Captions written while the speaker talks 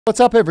What's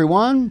up,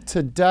 everyone?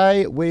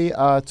 Today we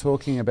are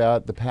talking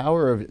about the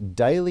power of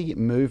daily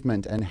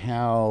movement and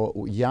how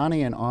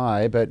Yani and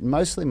I, but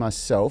mostly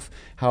myself,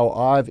 how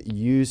I've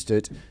used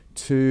it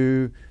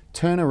to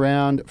turn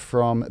around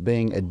from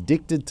being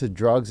addicted to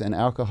drugs and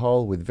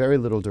alcohol with very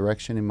little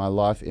direction in my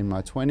life in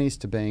my 20s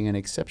to being an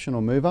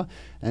exceptional mover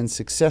and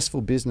successful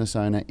business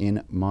owner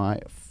in my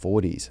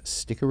 40s.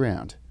 Stick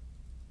around.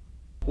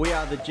 We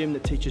are the gym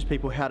that teaches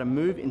people how to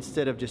move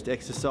instead of just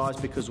exercise,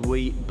 because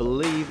we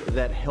believe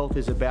that health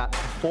is about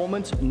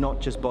performance,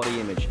 not just body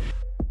image.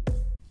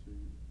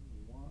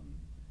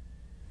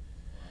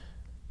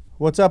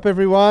 What's up,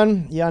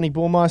 everyone? Yani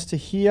Burmeister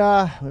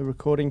here. We're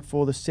recording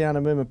for the Sound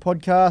of Movement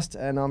podcast,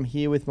 and I'm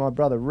here with my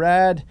brother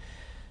Rad,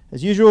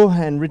 as usual,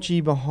 and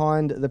Richie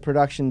behind the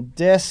production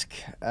desk.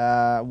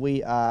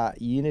 We are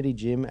Unity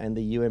Gym and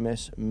the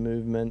UMS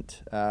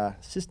movement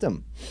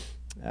system.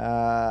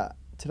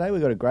 Today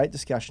we've got a great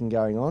discussion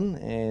going on,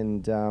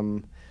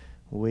 and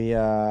we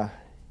are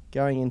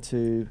going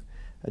into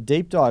a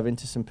deep dive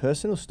into some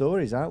personal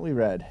stories, aren't we,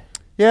 Rad?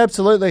 Yeah,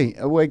 absolutely.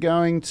 We're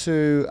going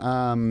to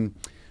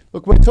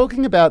look, we're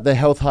talking about the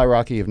health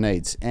hierarchy of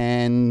needs,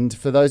 and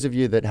for those of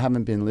you that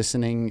haven't been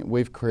listening,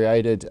 we've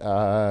created,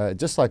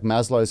 just like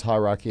Maslow's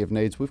hierarchy of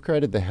needs, we've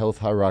created the health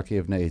hierarchy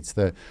of needs.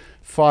 The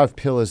 5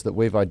 pillars that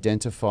we've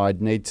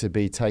identified need to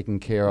be taken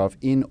care of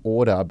in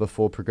order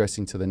before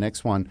progressing to the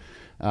next one,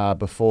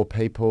 for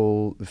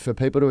people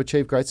to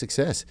achieve great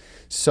success.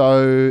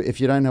 So if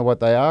you don't know what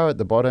they are, at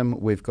the bottom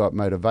we've got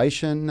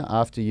motivation.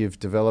 After you've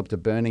developed a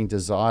burning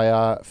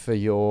desire for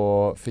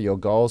your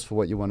goals, for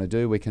what you want to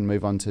do, we can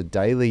move on to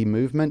daily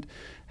movement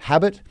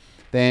habit.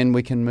 Then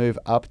we can move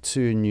up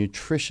to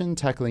nutrition,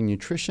 tackling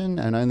nutrition,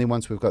 and only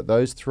once we've got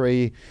those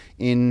 3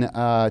 in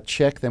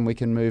check, then we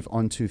can move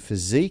on to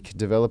physique,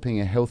 developing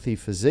a healthy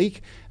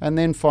physique, and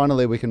then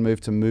finally we can move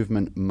to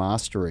movement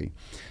mastery.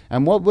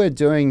 And what we're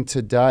doing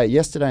today,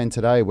 yesterday and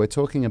today, we're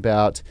talking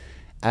about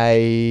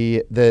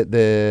the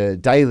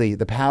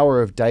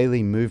power of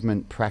daily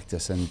movement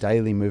practice and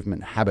daily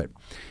movement habit.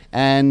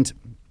 And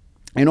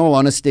in all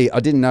honesty,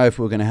 I didn't know if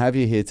we were going to have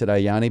you here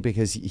today, Yani,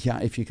 because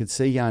if you could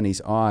see Yani's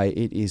eye,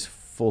 it is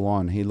full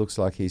on. He looks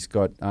like he's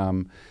got,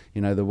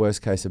 the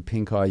worst case of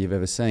pink eye you've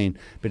ever seen.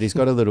 But he's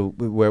got a little,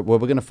 we're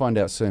going to find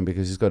out soon,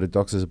 because he's got a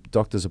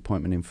doctor's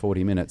appointment in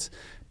 40 minutes.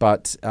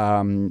 But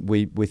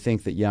we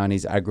think that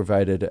Yani's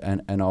aggravated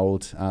an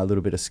old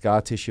little bit of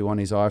scar tissue on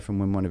his eye from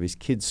when one of his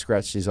kids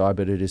scratched his eye,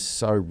 but it is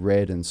so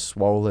red and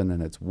swollen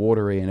and it's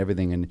watery and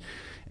everything. And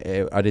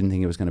I didn't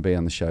think it was going to be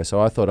on the show.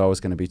 So I thought I was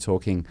going to be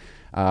talking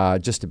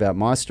just about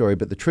my story.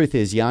 But the truth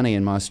is, Yani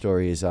and my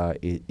story is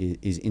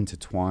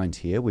intertwined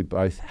here. We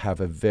both have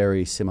a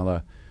very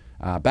similar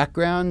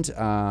background.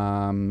 So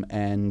I'm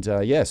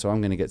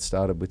going to get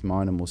started with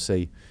mine, and we'll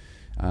see,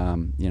 how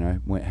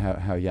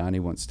Yani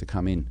wants to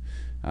come in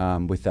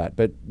with that.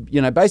 But,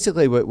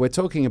 basically we're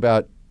talking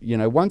about,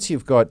 once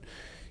you've got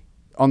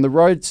on the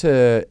road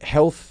to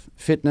health,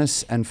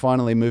 fitness, and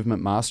finally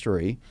movement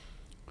mastery,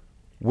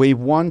 we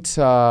want,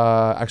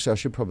 actually I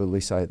should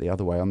probably say it the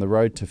other way, on the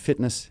road to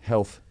fitness,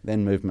 health,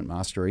 then movement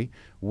mastery,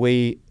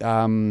 we,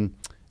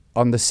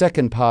 on the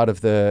second part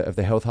of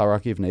the health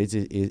hierarchy of needs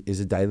is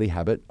a daily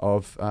habit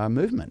of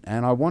movement.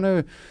 And I want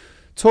to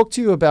talk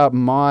to you about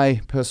my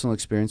personal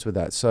experience with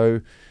that.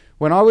 So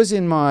when I was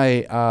in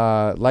my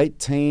late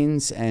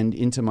teens and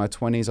into my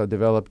 20s, I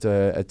developed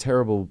a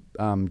terrible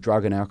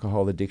drug and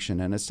alcohol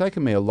addiction. And it's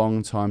taken me a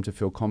long time to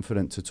feel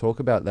confident to talk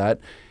about that.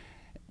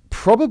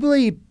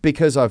 Probably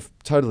because I've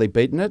totally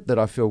beaten it, that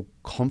I feel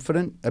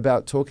confident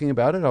about talking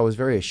about it. I was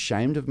very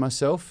ashamed of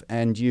myself.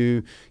 And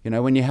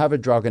when you have a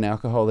drug and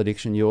alcohol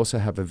addiction, you also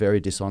have a very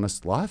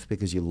dishonest life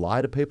because you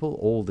lie to people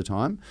all the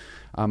time.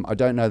 I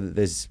don't know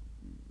that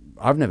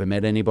I've never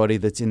met anybody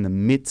that's in the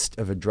midst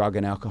of a drug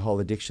and alcohol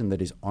addiction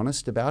that is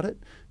honest about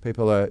it.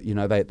 People are,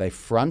 they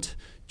front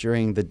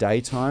during the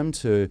daytime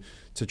to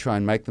try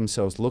and make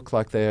themselves look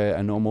like they're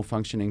a normal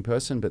functioning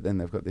person, but then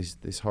they've got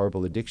these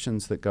horrible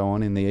addictions that go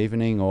on in the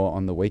evening or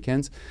on the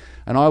weekends.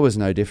 And I was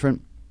no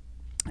different.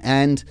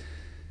 And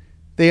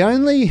the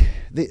only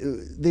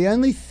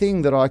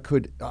thing that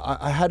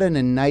I had an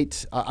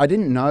innate, I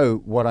didn't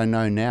know what I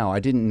know now.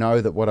 I didn't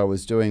know that what I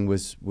was doing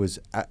was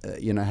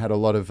had a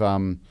lot of,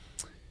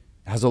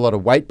 has a lot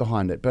of weight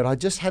behind it. But I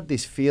just had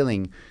this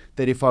feeling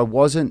that if I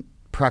wasn't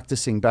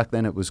practicing, back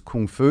then it was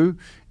Kung Fu,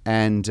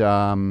 and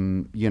I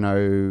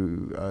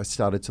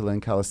started to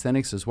learn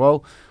calisthenics as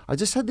well. I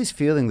just had this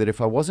feeling that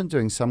if I wasn't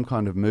doing some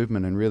kind of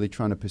movement and really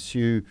trying to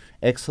pursue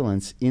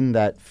excellence in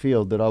that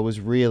field, that I was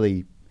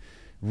really,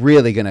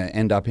 really going to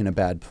end up in a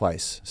bad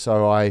place.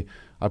 So I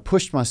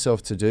pushed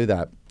myself to do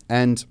that.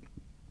 And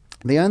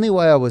the only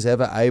way I was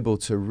ever able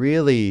to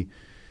really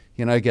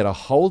get a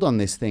hold on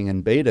this thing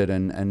and beat it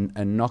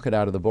and knock it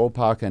out of the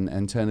ballpark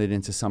and turn it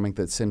into something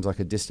that seems like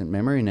a distant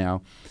memory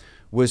now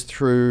was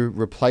through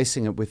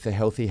replacing it with the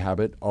healthy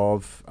habit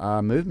of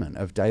movement,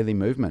 of daily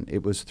movement.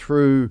 It was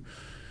through,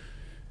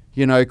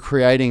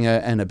 creating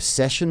an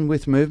obsession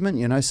with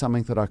movement,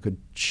 something that I could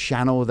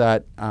channel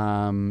that,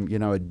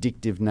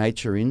 addictive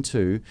nature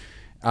into,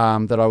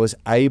 that I was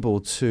able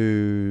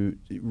to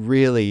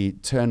really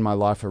turn my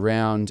life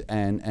around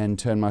and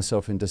turn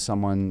myself into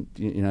someone,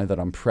 that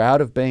I'm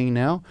proud of being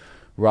now,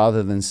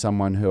 rather than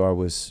someone who I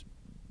was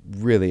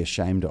really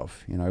ashamed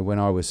of. When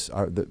I was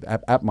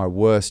at my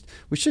worst.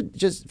 We should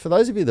just, for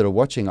those of you that are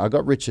watching, I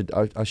got Richard,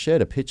 I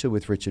shared a picture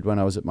with Richard when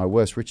I was at my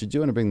worst. Richard, do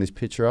you want to bring this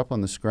picture up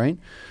on the screen?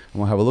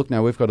 And we'll have a look.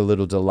 Now, we've got a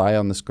little delay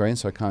on the screen,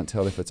 so I can't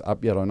tell if it's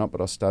up yet or not, but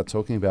I'll start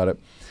talking about it.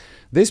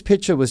 This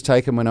picture was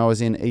taken when I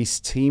was in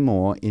East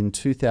Timor in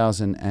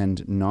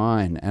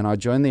 2009, and I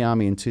joined the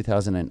army in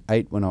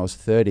 2008 when I was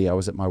 30. I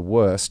was at my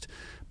worst,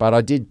 but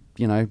I did,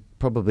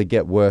 probably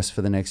get worse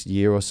for the next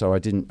year or so. I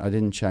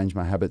didn't change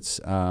my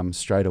habits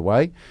straight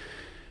away.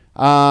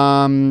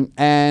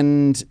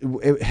 And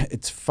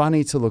it's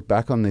funny to look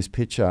back on this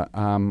picture.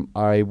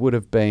 I would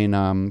have been,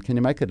 can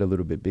you make it a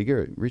little bit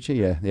bigger, Richie?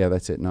 Yeah,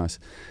 that's it, nice.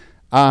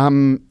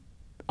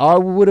 I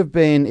would have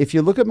been, if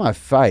you look at my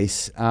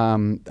face,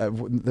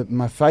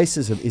 my face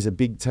is a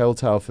big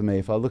telltale for me.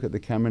 If I look at the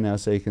camera now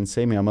so you can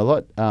see me, I'm a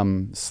lot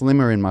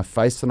slimmer in my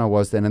face than I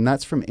was then, and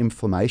that's from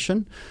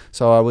inflammation.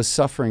 So I was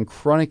suffering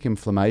chronic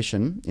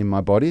inflammation in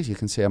my body. As you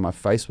can see how my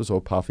face was all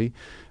puffy.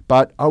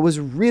 But I was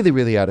really,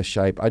 really out of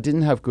shape. I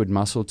didn't have good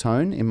muscle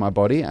tone in my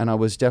body, and I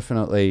was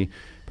definitely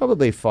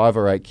probably 5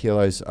 or 8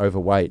 kilos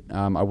overweight.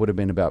 I would have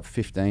been about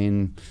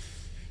 15,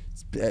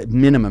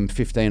 minimum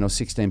 15 or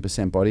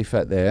 16% body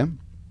fat there.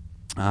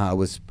 I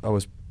was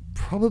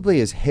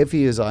probably as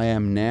heavy as I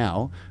am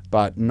now,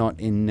 but not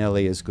in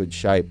nearly as good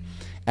shape.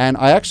 And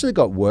I actually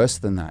got worse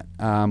than that.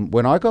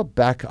 When I got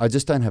back, I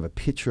just don't have a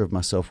picture of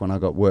myself when I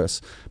got worse.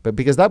 But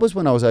because that was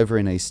when I was over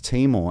in East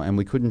Timor and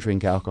we couldn't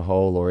drink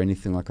alcohol or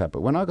anything like that.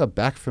 But when I got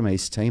back from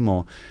East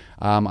Timor,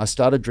 I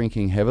started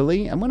drinking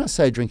heavily. And when I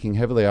say drinking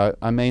heavily,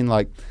 I mean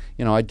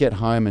I'd get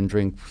home and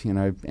drink,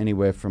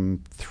 anywhere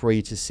from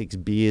 3 to 6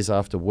 beers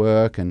after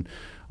work. And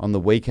on the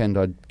weekend,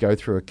 I'd go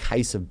through a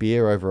case of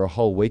beer over a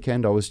whole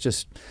weekend. I was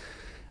just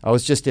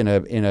in a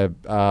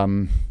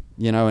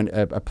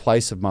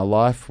place of my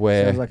life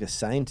where... Sounds like a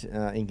saint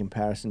in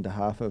comparison to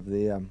half of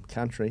the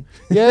country.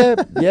 Yeah,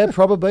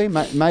 probably,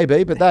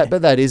 maybe, but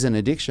that is an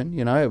addiction.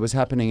 It was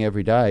happening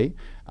every day,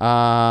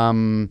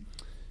 it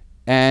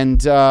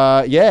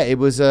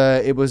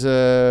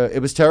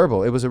was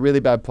terrible. It was a really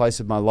bad place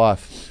of my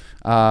life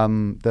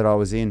that I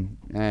was in,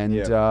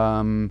 and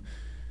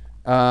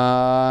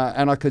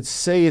I could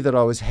see that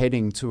I was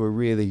heading to a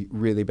really,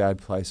 really bad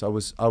place. I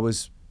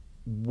was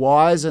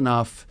wise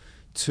enough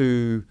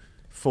to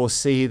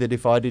foresee that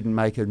if I didn't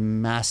make a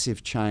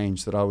massive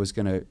change, that I was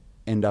going to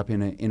end up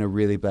in a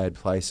really bad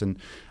place. And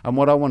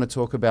what I want to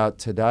talk about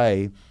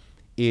today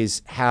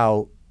is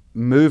how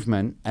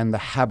movement and the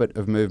habit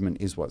of movement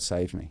is what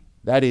saved me.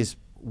 That is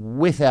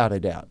without a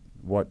doubt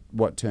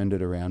what turned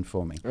it around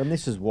for me. And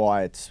this is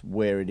why it's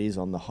where it is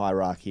on the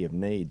hierarchy of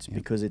needs,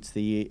 because it's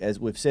as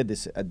we've said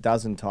this a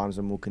dozen times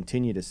and we'll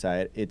continue to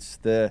say it, it's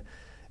the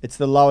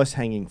lowest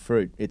hanging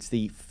fruit. It's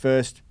the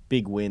first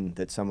big win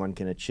that someone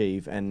can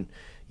achieve. And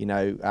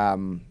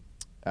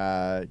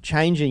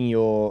changing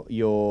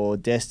your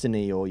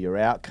destiny or your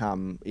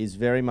outcome is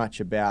very much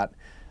about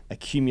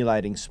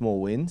accumulating small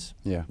wins.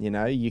 Yeah.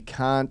 You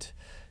can't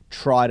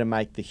try to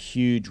make the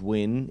huge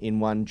win in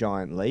one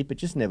giant leap. It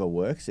just never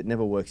works. It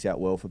never works out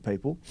well for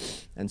people.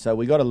 And so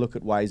we got to look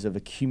at ways of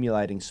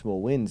accumulating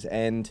small wins.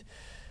 And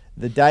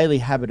the daily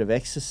habit of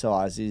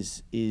exercise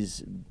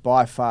is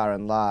by far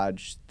and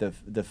large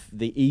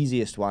the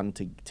easiest one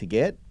to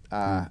get,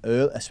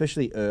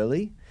 especially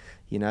early.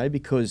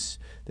 Because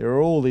there are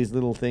all these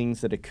little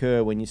things that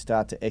occur when you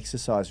start to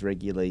exercise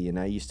regularly.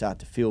 You start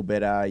to feel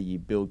better, you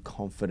build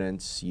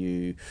confidence,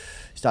 you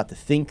start to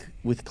think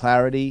with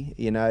clarity.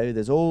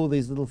 There's all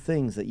these little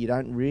things that you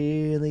don't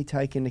really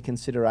take into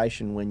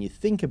consideration when you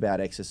think about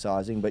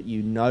exercising, but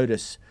you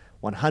notice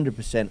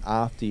 100%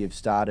 after you've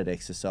started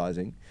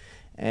exercising.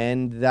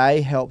 And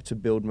they help to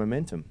build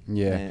momentum.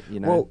 Yeah.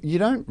 Well, you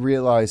don't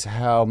realize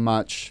how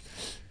much...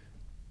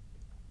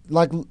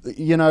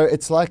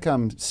 it's like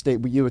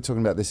Steve, you were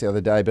talking about this the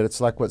other day, but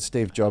it's like what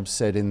Steve Jobs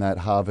said in that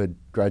Harvard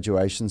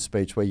graduation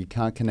speech, where you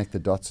can't connect the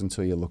dots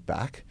until you look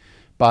back.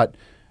 But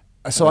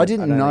so I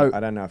don't know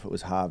if it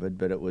was Harvard,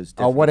 but it was.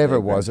 Whatever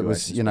it was,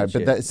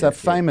 it's that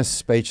famous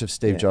speech of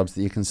Steve Jobs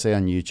that you can see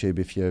on YouTube.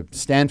 If you're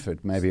Stanford,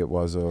 maybe it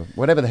was, or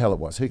whatever the hell it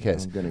was. Who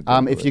cares?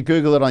 If you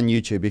Google it on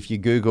YouTube, if you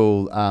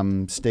Google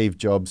Steve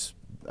Jobs,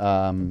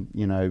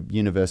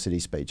 university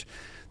speech,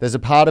 there's a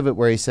part of it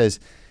where he says,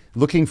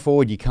 looking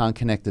forward, you can't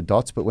connect the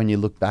dots, but when you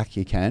look back,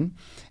 you can.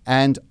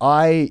 And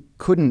I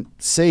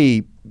couldn't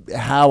see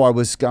how I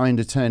was going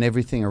to turn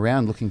everything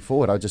around looking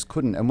forward. I just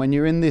couldn't. And when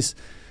you're in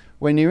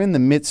the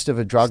midst of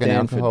a drug and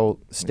alcohol,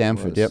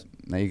 Stanford, yep,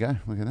 there you go.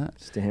 Look at that,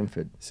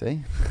 Stanford.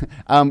 See,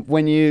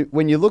 when you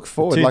look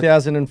forward,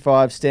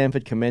 2005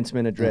 Stanford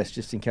commencement address,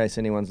 just in case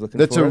anyone's looking.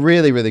 That's a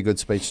really, really good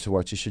speech to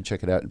watch. You should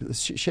check it out.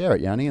 Share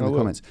it, Yanni, in the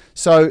comments.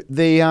 So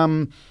the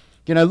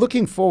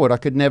looking forward, I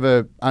could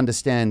never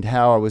understand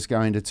how I was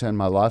going to turn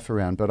my life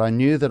around, but I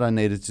knew that I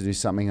needed to do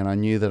something, and I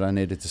knew that I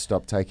needed to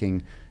stop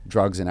taking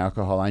drugs and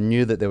alcohol. I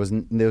knew that there was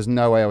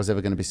no way I was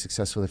ever going to be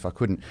successful if I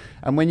couldn't.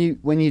 And when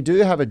you do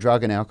have a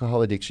drug and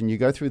alcohol addiction, you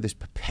go through this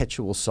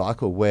perpetual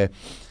cycle where,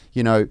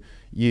 you know,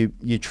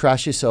 you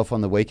trash yourself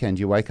on the weekend,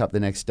 you wake up the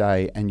next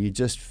day and you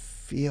just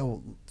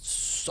feel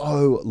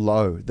so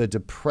low. The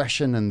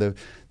depression and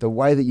the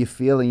way that you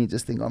feel, and you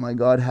just think, oh my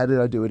God, how did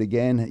I do it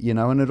again? You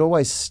know, and it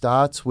always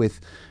starts with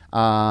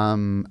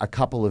a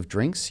couple of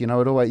drinks. You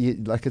know,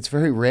 it's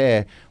very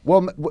rare.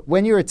 Well,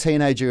 when you're a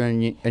teenager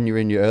and you're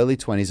in your early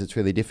 20s, it's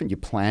really different. You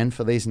plan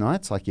for these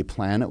nights, like you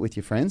plan it with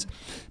your friends.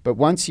 But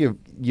once you're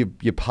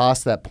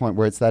past that point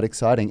where it's that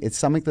exciting, it's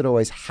something that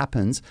always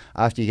happens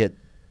after you get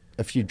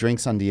a few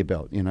drinks under your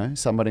belt. You know,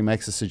 somebody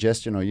makes a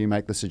suggestion or you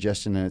make the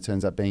suggestion and it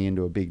turns up being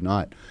into a big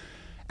night.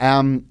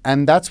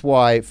 And that's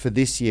why for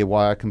this year,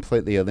 why I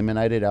completely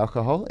eliminated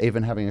alcohol,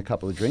 even having a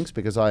couple of drinks,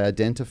 because I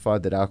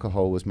identified that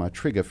alcohol was my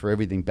trigger for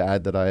everything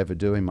bad that I ever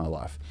do in my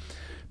life.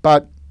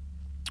 But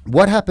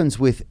what happens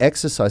with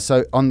exercise?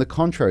 So on the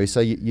contrary, so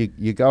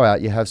you go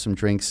out, you have some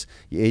drinks,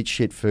 you eat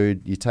shit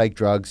food, you take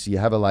drugs, you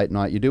have a late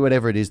night, you do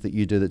whatever it is that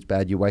you do that's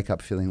bad, you wake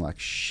up feeling like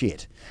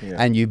shit. Yeah.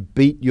 And you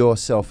beat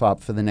yourself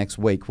up for the next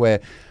week, where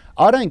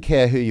I don't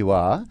care who you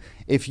are.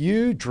 If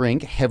you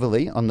drink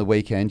heavily on the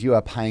weekend, you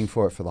are paying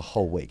for it for the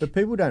whole week. But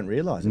people don't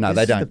realise it. No,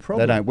 they don't.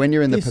 They don't. When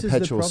you're in the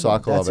perpetual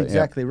cycle of it. That's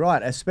exactly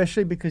right.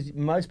 Especially because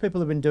most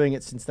people have been doing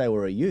it since they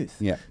were a youth.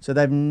 Yeah. So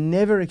they've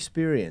never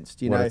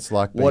experienced, what it's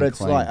like.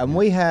 And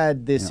we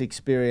had this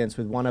experience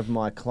with one of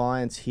my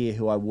clients here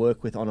who I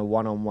work with on a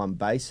one-on-one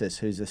basis,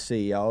 who's the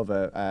CEO of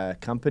a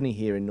company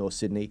here in North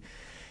Sydney.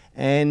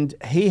 And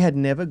he had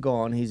never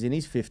gone, he's in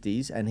his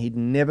 50s, and he'd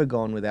never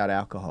gone without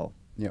alcohol.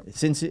 Yep.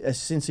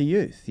 Since a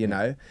youth, you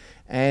know.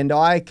 And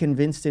I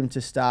convinced him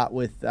to start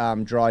with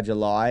Dry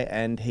July,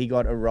 and he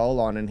got a roll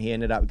on, and he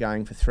ended up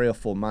going for 3 or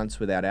 4 months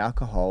without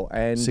alcohol.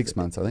 And 6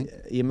 months, I think.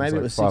 Yeah, maybe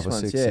it was 6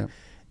 months, yeah.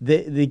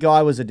 The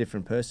guy was a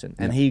different person,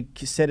 and he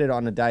said it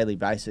on a daily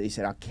basis. He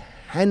said, I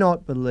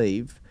cannot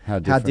believe how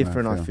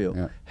different I feel.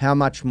 Yeah. How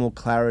much more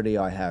clarity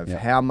I have, yeah.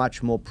 how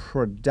much more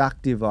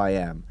productive I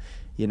am,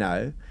 you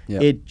know. Yeah.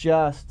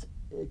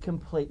 It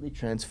completely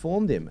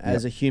transformed him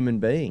as a human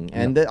being.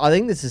 And I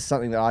think this is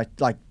something that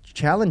I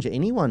challenge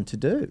anyone to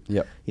do.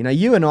 Yep. You know,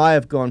 you and I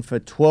have gone for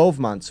 12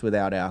 months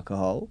without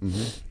alcohol,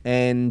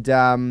 and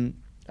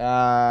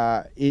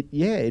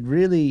it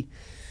really,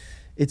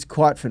 it's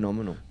quite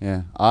phenomenal.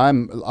 Yeah,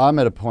 I'm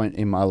at a point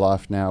in my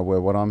life now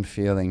where what I'm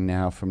feeling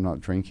now from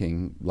not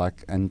drinking,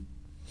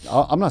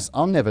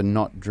 I'll never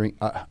not drink.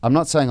 I'm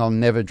not saying I'll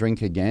never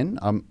drink again.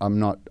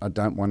 I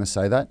don't want to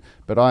say that,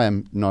 but I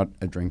am not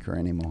a drinker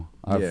anymore.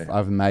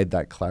 I've made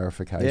that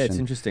clarification. Yeah, it's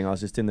interesting. I was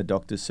just in the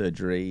doctor's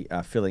surgery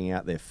filling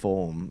out their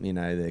form, you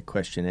know, their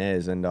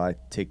questionnaires, and I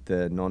ticked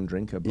the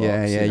non-drinker box.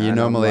 Yeah, yeah.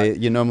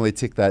 You normally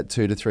tick that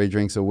 2 to 3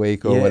 drinks a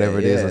week or whatever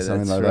it is, or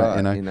something like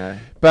that. You know,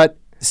 but.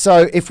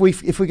 So if we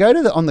go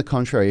to on the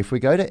contrary, if we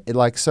go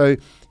to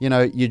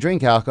you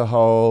drink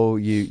alcohol,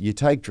 you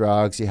take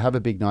drugs, you have a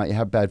big night, you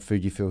have bad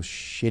food, you feel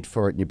shit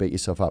for it and you beat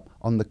yourself up.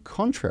 On the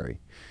contrary,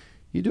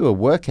 you do a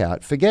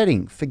workout,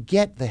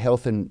 forget the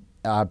health and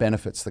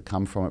benefits that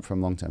come from it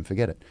from long term.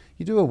 Forget it.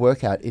 You do a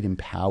workout, it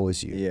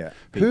empowers you. Yeah.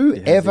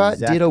 Whoever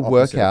did a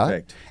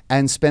workout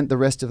and spent the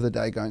rest of the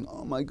day going,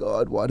 oh my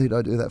God, why did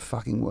I do that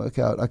fucking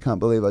workout? I can't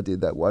believe I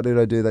did that. Why did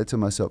I do that to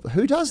myself?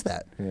 Who does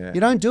that? Yeah.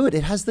 You don't do it.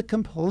 It has the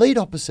complete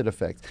opposite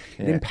effect.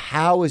 It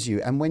empowers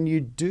you. And when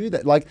you do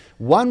that, like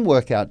one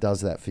workout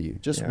does that for you,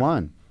 just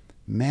one.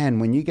 Man,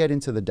 when you get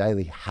into the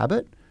daily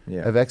habit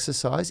of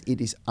exercise, it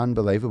is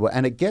unbelievable.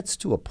 And it gets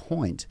to a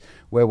point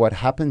where what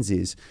happens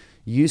is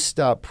you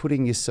start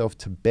putting yourself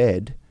to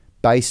bed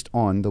based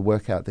on the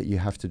workout that you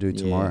have to do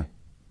tomorrow.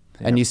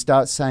 Yeah. And you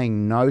start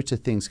saying no to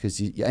things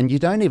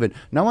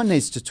no one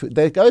needs to,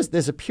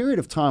 there's a period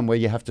of time where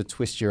you have to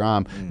twist your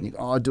arm. You go,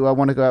 oh, do I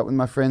want to go out with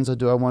my friends or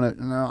do I want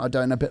to, no, I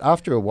don't know. But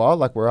after a while,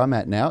 like where I'm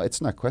at now, it's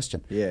no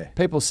question. Yeah.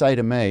 People say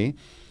to me,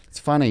 it's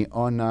funny,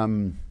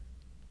 on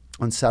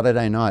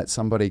Saturday night,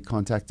 somebody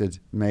contacted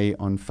me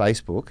on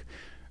Facebook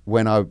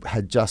when I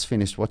had just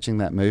finished watching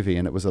that movie,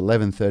 and it was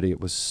 11:30. It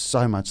was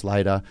so much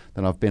later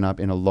than I've been up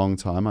in a long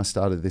time. I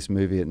started this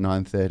movie at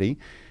 9:30,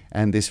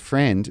 and this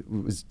friend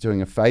was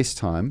doing a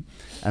FaceTime,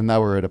 and they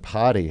were at a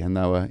party, and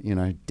they were,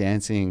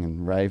 dancing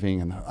and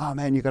raving, and oh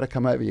man, you got to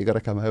come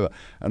over.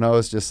 And I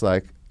was just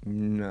like,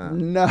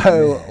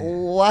 no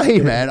way,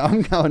 man,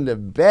 I'm going to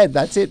bed.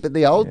 That's it. But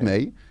the old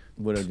me,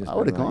 I would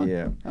have gone.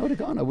 I would have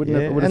gone. I would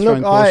have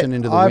thrown caution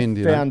into the wind.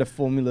 I've found a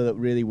formula that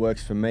really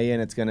works for me,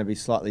 and it's going to be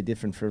slightly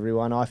different for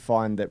everyone. I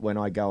find that when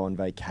I go on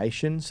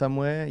vacation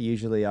somewhere,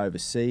 usually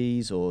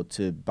overseas or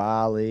to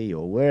Bali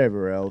or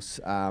wherever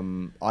else,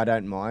 I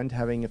don't mind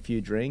having a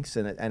few drinks,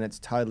 and it's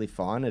totally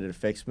fine. It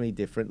affects me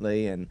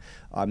differently, and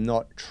I'm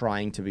not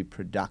trying to be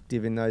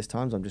productive in those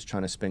times. I'm just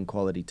trying to spend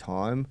quality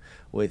time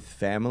with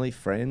family,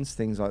 friends,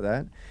 things like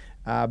that.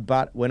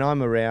 But when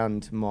I'm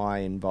around my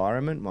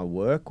environment, my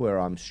work, where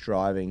I'm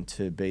striving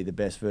to be the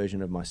best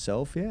version of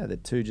myself, the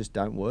two just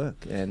don't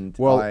work. And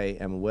I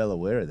am well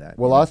aware of that.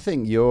 Well, I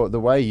think the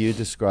way you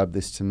describe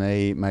this to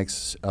me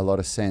makes a lot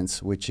of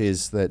sense, which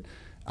is that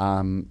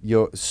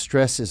Your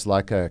stress is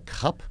like a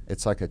cup.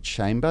 It's like a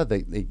chamber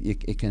that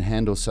it can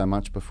handle so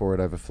much before it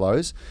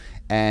overflows.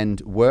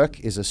 And work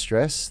is a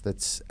stress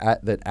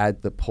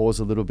that pours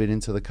a little bit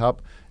into the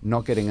cup.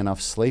 Not getting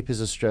enough sleep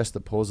is a stress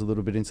that pours a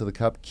little bit into the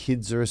cup.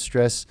 Kids are a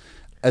stress.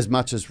 As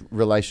much as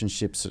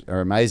relationships are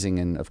amazing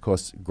and, of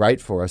course,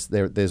 great for us,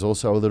 there's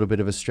also a little bit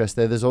of a stress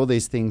there. There's all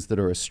these things that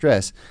are a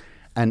stress.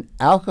 And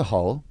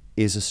alcohol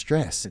is a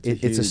stress.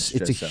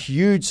 It's a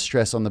huge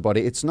stress on the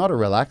body. It's not a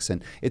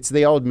relaxant. It's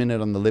the old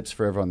minute on the lips,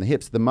 forever on the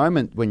hips. The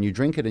moment when you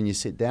drink it and you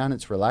sit down,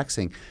 it's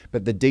relaxing.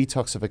 But the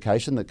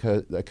detoxification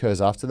that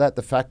occurs after that,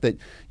 the fact that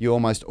you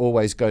almost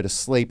always go to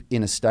sleep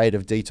in a state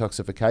of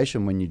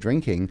detoxification when you're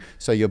drinking,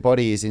 so your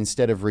body is,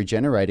 instead of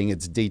regenerating,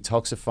 it's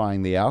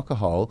detoxifying the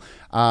alcohol.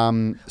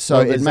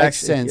 It makes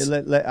sense.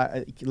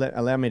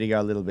 Allow me to go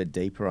a little bit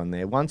deeper on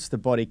there. Once the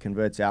body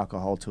converts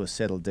alcohol to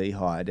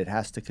acetaldehyde, it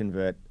has to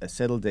convert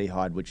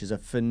acetaldehyde, which is a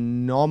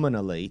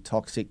phenomenally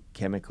toxic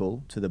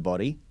chemical to the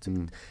body.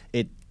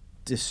 It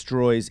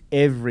destroys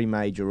every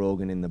major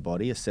organ in the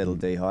body,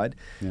 acetaldehyde.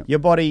 Yep. Your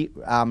body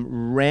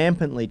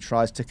rampantly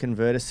tries to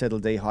convert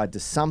acetaldehyde to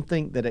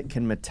something that it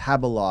can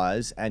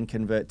metabolize and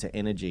convert to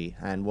energy.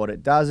 And what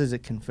it does is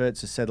it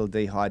converts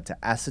acetaldehyde to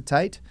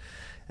acetate,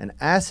 and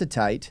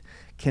acetate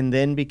can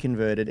then be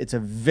converted. It's a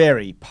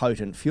very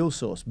potent fuel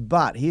source,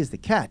 but here's the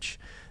catch.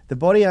 The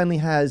body only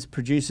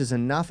produces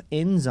enough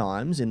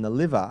enzymes in the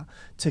liver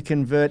to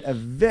convert a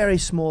very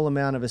small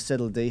amount of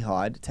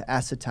acetaldehyde to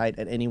acetate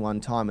at any one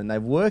time. And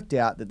they've worked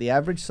out that the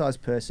average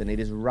sized person, it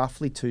is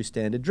roughly 2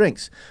 standard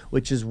drinks,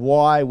 which is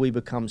why we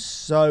become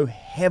so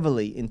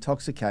heavily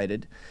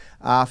intoxicated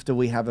after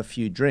we have a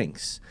few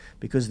drinks,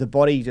 because the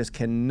body just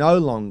can no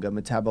longer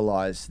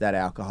metabolize that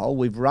alcohol.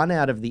 We've run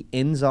out of the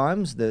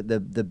enzymes,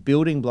 the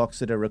building blocks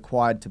that are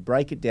required to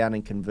break it down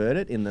and convert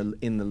it in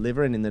the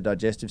liver and in the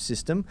digestive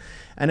system,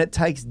 and it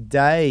takes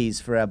days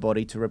for our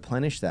body to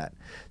replenish that.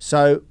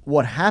 So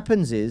what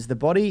happens is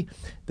the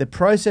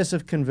process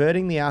of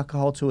converting the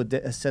alcohol to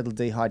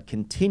acetaldehyde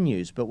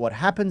continues, but what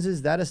happens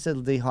is that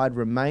acetaldehyde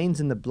remains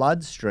in the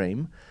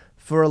bloodstream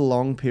for a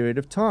long period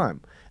of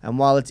time. And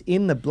while it's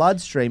in the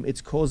bloodstream, it's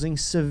causing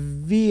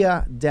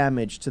severe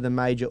damage to the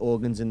major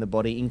organs in the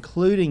body,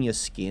 including your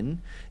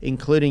skin,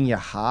 including your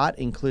heart,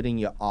 including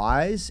your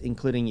eyes,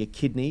 including your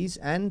kidneys,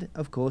 and,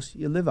 of course,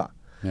 your liver.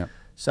 Yeah.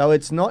 So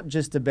it's not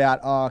just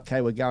about,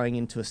 we're going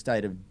into a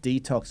state of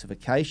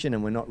detoxification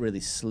and we're not really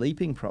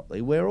sleeping properly.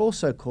 We're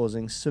also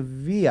causing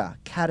severe,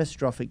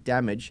 catastrophic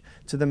damage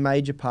to the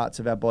major parts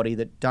of our body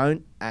that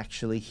don't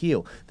actually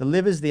heal. The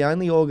liver's the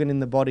only organ in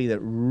the body that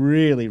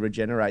really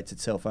regenerates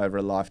itself over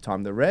a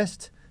lifetime. The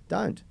rest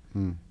don't.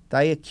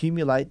 They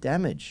accumulate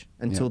damage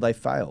until they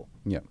fail.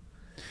 Yeah.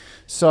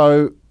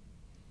 So,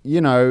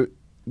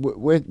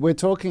 we're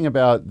talking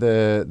about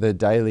the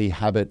daily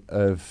habit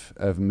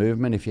of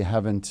movement. If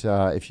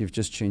you've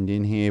just tuned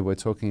in here, we're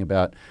talking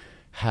about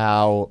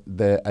how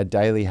a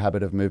daily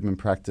habit of movement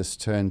practice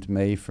turned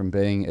me from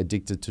being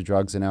addicted to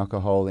drugs and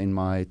alcohol in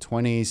my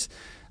 20s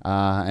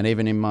and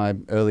even in my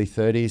early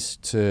 30s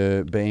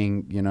to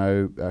being,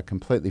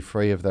 completely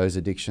free of those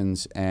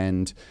addictions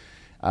and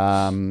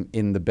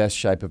in the best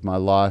shape of my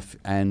life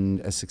and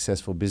a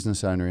successful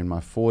business owner in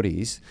my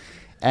 40s.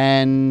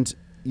 And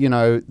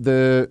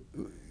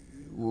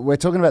we're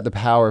talking about the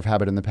power of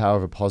habit and the power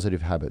of a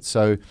positive habit.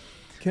 So,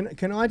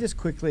 can I just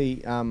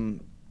quickly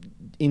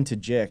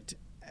interject?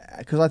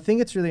 Because I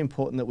think it's really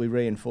important that we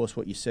reinforce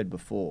what you said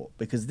before,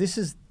 because this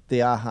is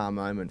the aha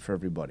moment for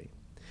everybody.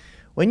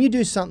 When you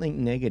do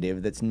something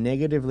negative that's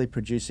negatively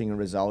producing a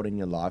result in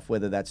your life,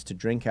 whether that's to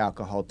drink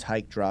alcohol,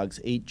 take drugs,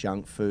 eat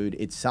junk food,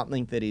 it's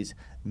something that is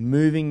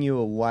moving you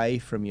away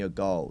from your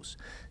goals.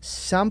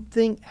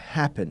 Something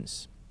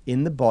happens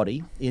in the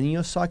body, in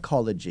your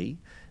psychology,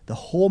 the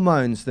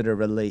hormones that are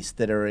released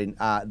that are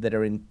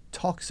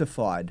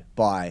intoxified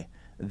by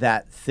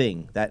that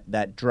thing,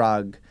 that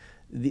drug.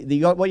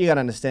 What you got to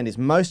understand is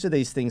most of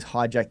these things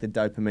hijack the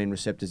dopamine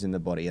receptors in the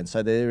body, and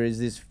so there is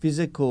this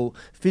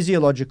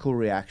physiological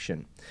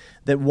reaction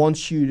that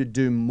wants you to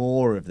do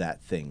more of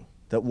that thing,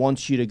 that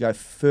wants you to go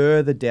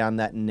further down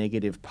that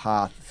negative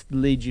path,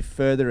 lead you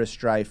further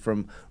astray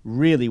from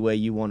really where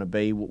you want to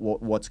be,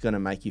 what's going to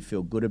make you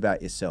feel good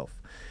about yourself.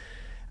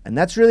 And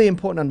that's really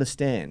important to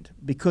understand,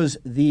 because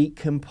the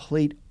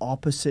complete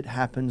opposite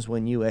happens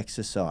when you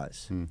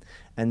exercise.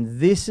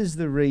 And this is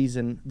the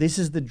reason, this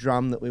is the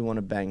drum that we want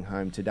to bang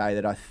home today,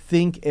 that I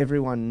think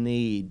everyone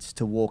needs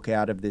to walk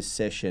out of this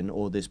session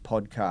or this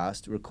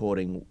podcast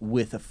recording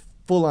with a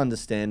full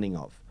understanding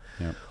of.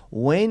 Yep.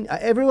 When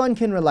everyone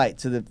can relate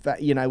to the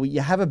fact,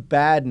 you have a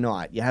bad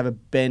night, you have a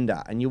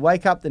bender, and you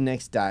wake up the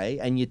next day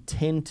and you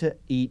tend to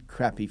eat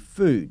crappy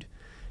food.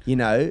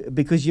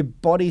 Because your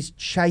body's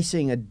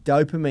chasing a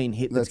dopamine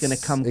hit that's going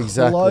to come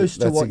close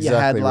to what you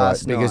had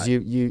last night. Because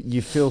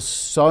you feel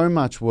so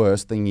much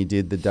worse than you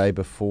did the day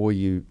before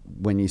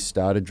when you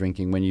started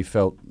drinking, when you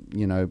felt,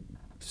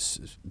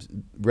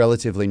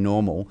 relatively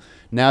normal.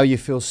 Now you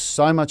feel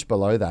so much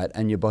below that,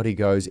 and your body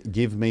goes,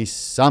 give me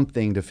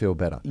something to feel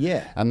better.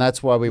 Yeah. And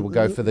that's why we will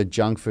go for the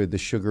junk food, the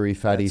sugary,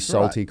 fatty, That's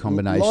salty right.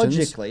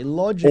 combinations.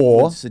 Logic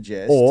would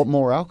suggest... Or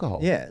more alcohol.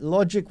 Yeah,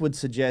 logic would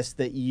suggest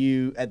that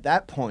you, at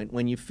that point,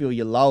 when you feel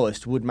your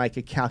lowest, would make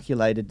a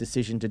calculated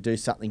decision to do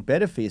something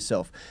better for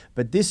yourself.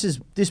 But this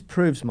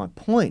proves my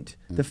point.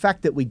 The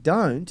fact that we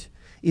don't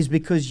is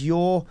because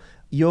your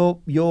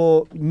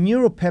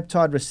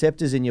neuropeptide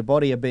receptors in your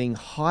body are being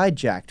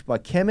hijacked by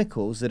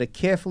chemicals that are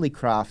carefully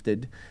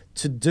crafted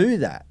to do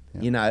that,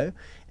 you know.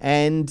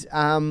 And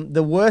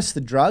the worse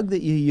the drug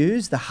that you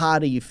use, the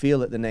harder you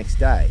feel it the next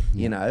day,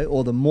 you know,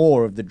 or the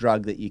more of the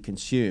drug that you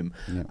consume.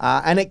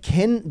 And it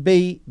can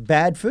be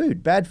bad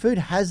food. Bad food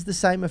has the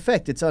same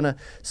effect. It's on a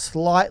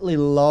slightly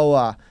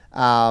lower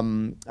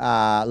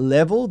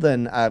level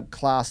than a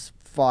class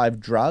 5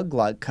 drug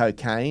like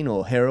cocaine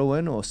or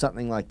heroin or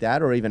something like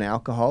that, or even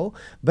alcohol,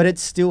 but it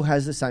still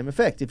has the same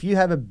effect. If you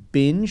have a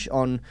binge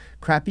on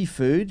crappy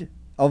food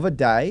of a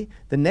day,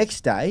 the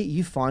next day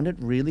you find it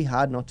really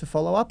hard not to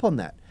follow up on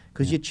that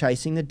because you're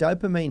chasing the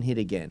dopamine hit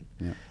again.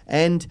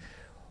 And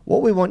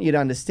what we want you to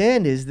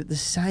understand is that the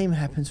same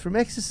happens from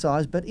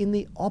exercise, but in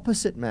the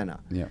opposite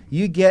manner.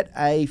 You get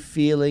a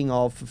feeling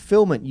of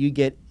fulfillment, you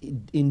get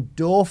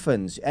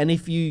endorphins, and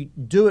if you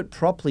do it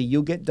properly,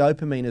 you'll get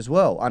dopamine as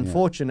well.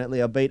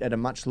 Unfortunately, albeit at a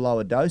much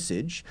lower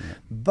dosage,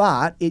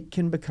 but it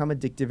can become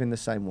addictive in the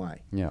same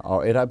way.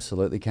 Oh, it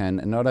absolutely can.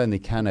 And not only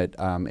can it,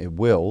 it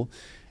will.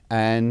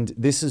 And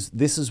this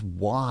is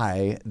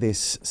why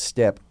this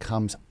step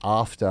comes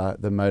after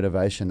the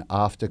motivation,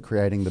 after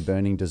creating the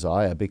burning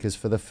desire, because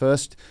for the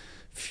first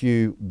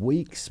few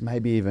weeks,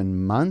 maybe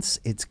even months,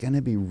 it's going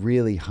to be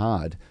really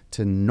hard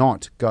to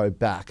not go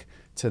back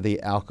to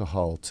the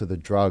alcohol, to the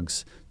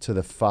drugs, to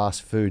the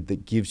fast food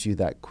that gives you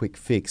that quick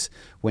fix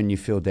when you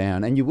feel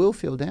down. And you will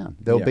feel down.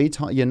 There'll be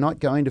time, you're not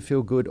going to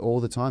feel good all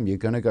the time. You're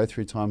going to go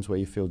through times where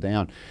you feel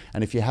down.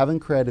 And if you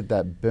haven't created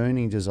that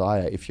burning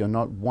desire, if you're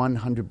not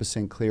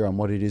 100% clear on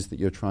what it is that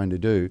you're trying to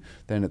do,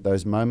 then at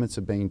those moments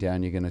of being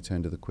down, you're going to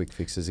turn to the quick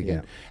fixes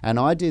again. And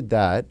I did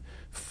that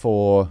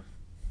for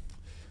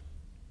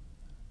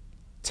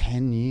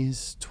 10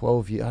 years,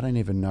 12 years, I don't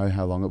even know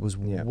how long. It was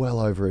well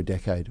over a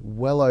decade.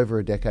 Well over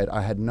a decade.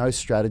 I had no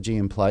strategy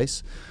in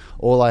place.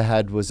 All I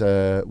had was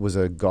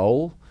a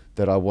goal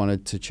that I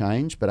wanted to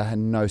change, but I had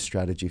no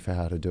strategy for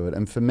how to do it.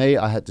 And for me,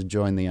 I had to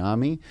join the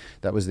army.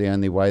 That was the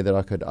only way that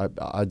I could.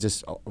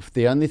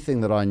 The only thing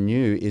that I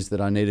knew is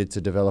that I needed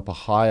to develop a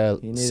higher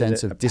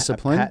sense of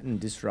discipline. A pattern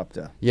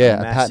disruptor.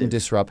 Yeah, a pattern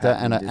disruptor,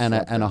 and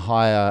a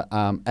higher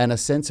and a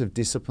sense of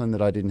discipline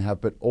that I didn't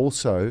have, but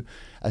also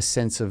a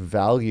sense of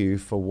value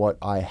for what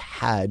I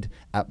had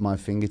at my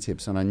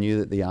fingertips. And I knew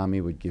that the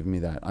army would give me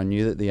that. I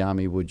knew that the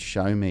army would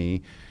show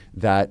me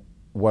that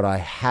what I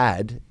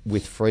had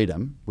with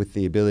freedom, with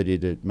the ability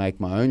to make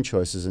my own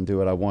choices and do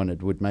what I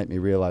wanted, would make me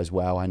realize,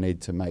 wow, I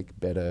need to make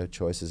better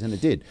choices. And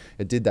it did.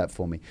 It did that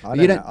for me. I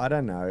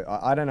don't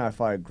know if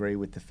I agree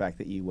with the fact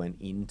that you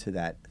went into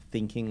that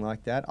thinking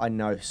like that. I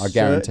know I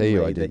guarantee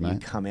you I did, that mate. you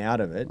come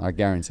out of it. I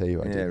guarantee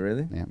you I did. Yeah,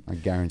 really? Yeah, I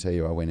guarantee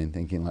you I went in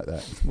thinking like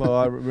that. Well,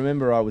 I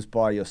remember I was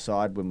by your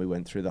side when we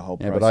went through the whole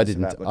process.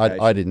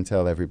 But I didn't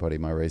tell everybody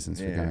my reasons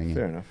for going in.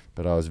 Fair enough.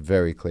 But I was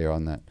very clear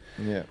on that.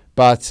 Yeah.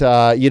 But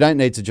you don't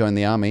need to join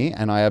the army,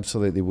 and I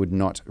absolutely would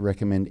not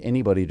recommend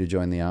anybody to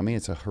join the army.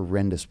 It's a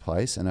horrendous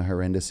place and a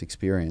horrendous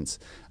experience.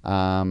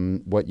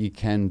 What you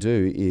can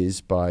do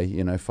is by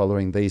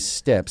following these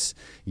steps,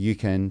 you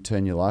can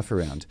turn your life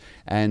around.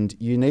 And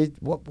you need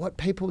what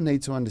people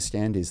need to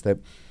understand is that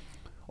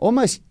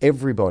almost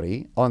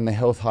everybody on the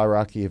health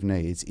hierarchy of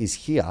needs is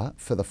here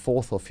for the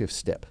 4th or 5th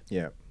step.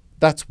 Yeah.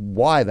 That's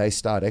why they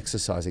start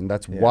exercising.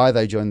 That's why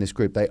they join this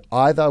group. They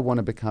either want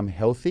to become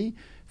healthy,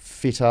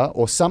 fitter,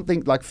 or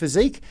something like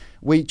physique.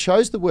 We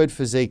chose the word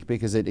physique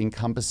because it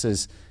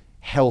encompasses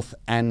health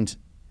and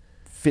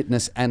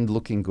fitness and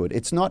looking good.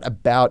 It's not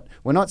about,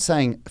 we're not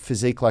saying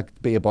physique like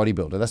be a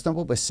bodybuilder. That's not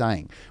what we're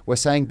saying. We're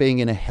saying being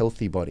in a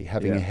healthy body,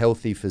 having a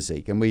healthy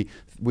physique. And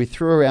we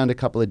threw around a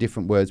couple of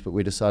different words, but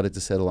we decided to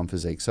settle on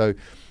physique. So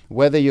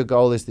whether your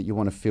goal is that you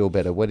want to feel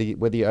better, whether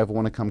you ever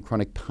want to come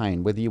chronic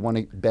pain, whether you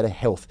want better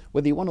health,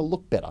 whether you want to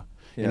look better,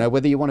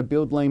 whether you want to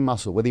build lean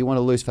muscle, whether you want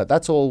to lose fat,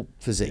 that's all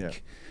physique. Yeah.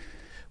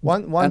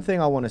 One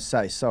thing I want to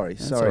say, sorry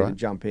to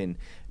jump in,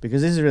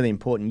 because this is really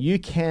important. You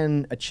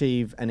can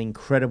achieve an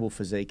incredible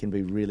physique and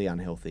be really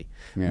unhealthy.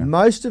 Yeah.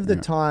 Most of the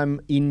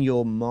time in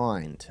your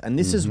mind, and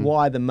this is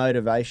why the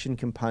motivation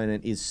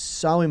component is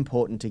so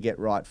important to get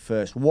right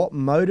first. What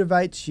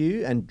motivates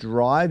you and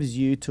drives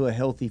you to a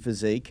healthy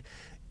physique,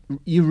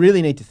 you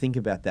really need to think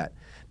about that.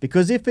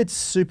 Because if it's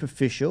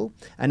superficial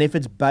and if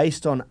it's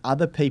based on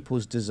other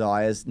people's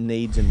desires,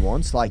 needs and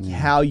wants, like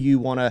how you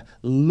want to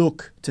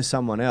look to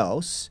someone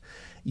else,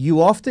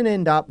 you often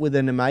end up with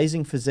an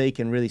amazing physique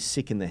and really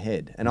sick in the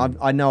head. And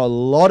I know a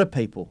lot of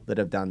people that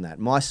have done that,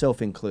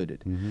 myself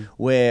included,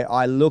 where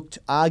I looked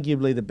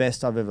arguably the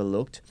best I've ever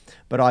looked,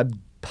 but I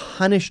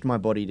punished my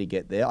body to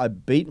get there. I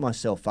beat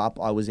myself up.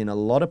 I was in a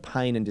lot of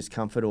pain and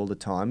discomfort all the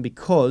time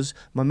because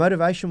my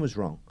motivation was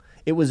wrong.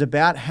 It was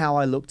about how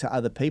I looked to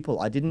other people.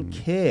 I didn't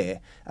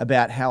care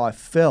about how I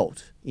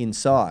felt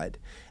inside.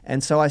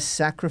 And so I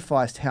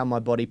sacrificed how my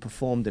body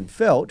performed and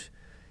felt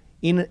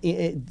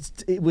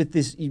with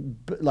this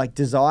like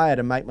desire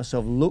to make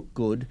myself look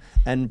good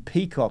and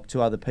peacock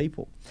to other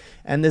people.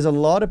 And there's a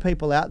lot of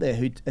people out there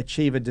who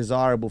achieve a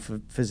desirable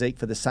physique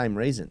for the same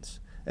reasons.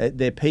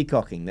 They're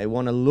peacocking. They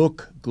want to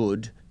look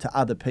good to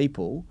other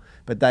people,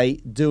 but they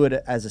do it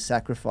as a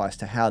sacrifice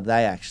to how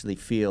they actually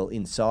feel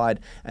inside.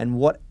 And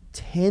what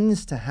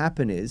tends to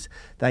happen is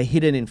they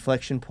hit an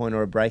inflection point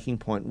or a breaking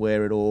point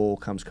where it all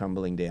comes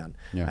crumbling down.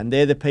 Yeah. And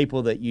they're the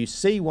people that you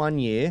see one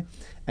year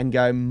and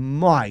go,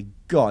 my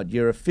God,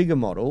 you're a figure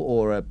model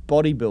or a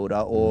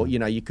bodybuilder, or you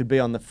know, you could be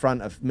on the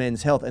front of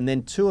Men's Health, and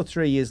then 2 or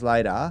 3 years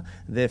later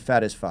they're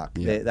fat as fuck.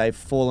 Yeah. They've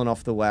fallen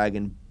off the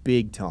wagon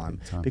big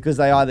time because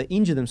they either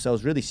injure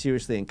themselves really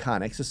seriously and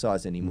can't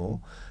exercise anymore,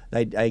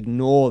 they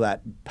ignore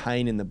that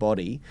pain in the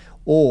body,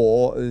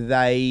 or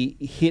they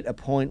hit a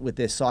point with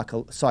their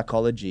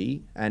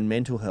psychology and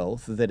mental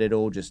health that it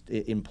all just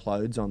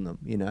implodes on them,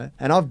 you know.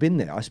 And I've been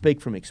there. I speak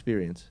from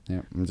experience.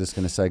 Yeah, I'm just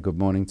going to say good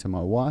morning to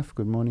my wife.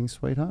 Good morning,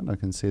 sweetheart. I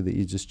can see that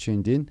you just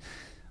tuned in.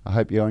 I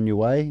hope you're on your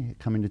way,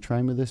 coming to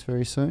train with us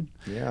very soon.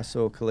 Yeah, I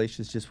saw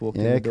Kalicia's just walked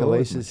in the door.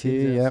 Yeah, Kalicia's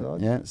here.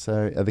 Yeah.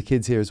 So are the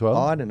kids here as well?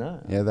 Oh, I don't know.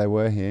 Yeah, they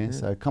were here. Yeah.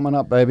 So come on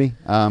up, baby.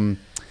 Yeah,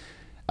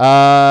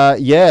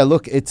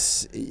 look,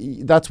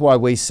 that's why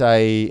we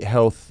say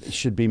health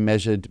should be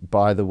measured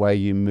by the way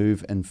you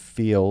move and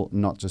feel,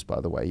 not just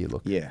by the way you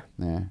look. Yeah.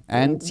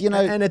 And you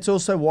know, and it's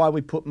also why we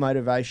put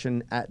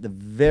motivation at the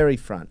very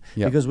front,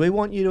 because we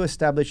want you to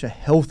establish a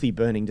healthy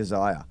burning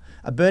desire,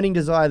 a burning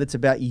desire that's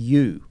about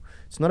you.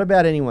 It's not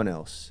about anyone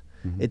else.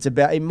 It's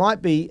about, it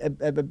might be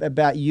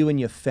about you and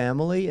your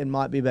family, it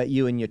might be about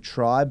you and your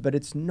tribe, but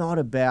it's not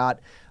about,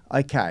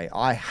 okay,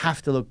 I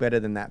have to look better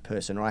than that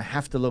person, or I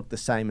have to look the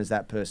same as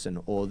that person,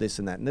 or this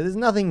and that. And there's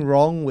nothing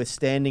wrong with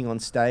standing on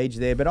stage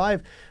there, but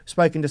I've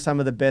spoken to some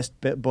of the best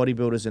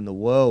bodybuilders in the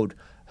world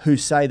who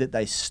say that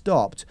they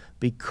stopped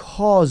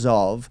because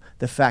of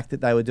the fact that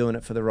they were doing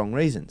it for the wrong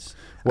reasons.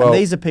 Well, and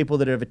these are people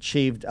that have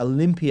achieved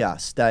Olympia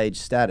stage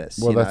status.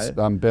 Well, that's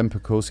Ben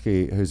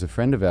Pekulski, who's a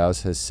friend of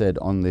ours, has said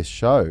on this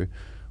show,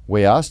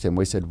 we asked him,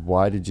 we said,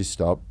 why did you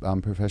stop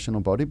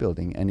professional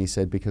bodybuilding? And he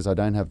said, because I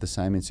don't have the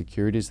same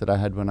insecurities that I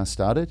had when I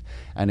started.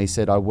 And he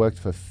said, I worked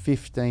for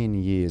 15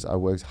 years. I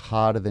worked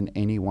harder than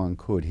anyone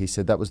could. He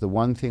said, that was the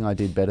one thing I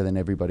did better than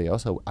everybody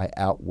else. I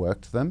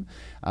outworked them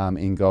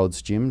in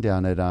Gold's Gym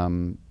down at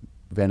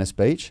Venice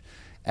Beach.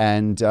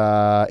 And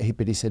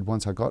but he said,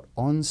 once I got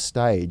on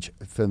stage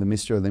for the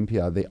Mr.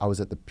 Olympia, I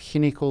was at the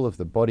pinnacle of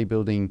the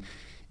bodybuilding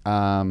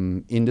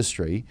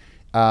industry.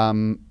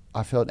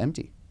 I felt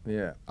empty.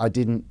 Yeah, I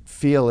didn't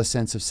feel a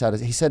sense of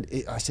satisfaction.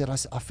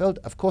 I felt,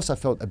 of course, I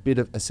felt a bit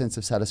of a sense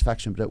of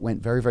satisfaction, but it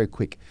went very, very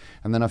quick.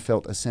 And then I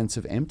felt a sense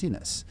of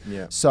emptiness.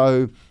 Yeah.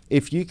 So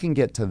if you can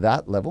get to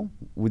that level,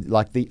 with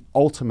like the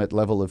ultimate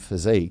level of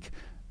physique,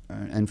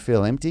 and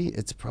feel empty,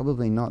 it's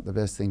probably not the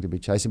best thing to be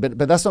chasing. But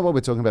that's not what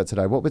we're talking about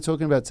today. What we're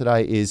talking about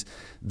today is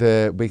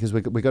because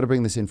we got to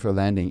bring this in for a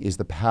landing, is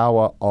the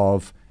power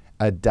of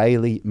a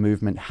daily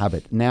movement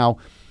habit. Now,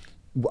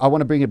 I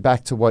want to bring it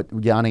back to what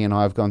Yanni and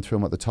I have gone through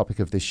and what the topic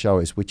of this show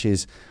is, which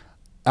is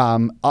I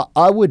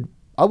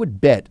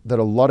would bet that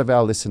a lot of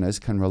our listeners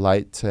can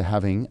relate to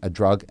having a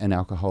drug and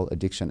alcohol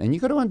addiction. And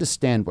you've got to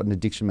understand what an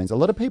addiction means. A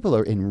lot of people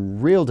are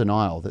in real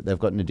denial that they've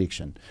got an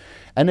addiction.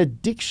 An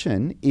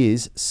addiction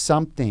is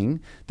something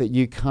that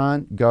you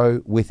can't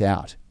go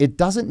without. It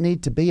doesn't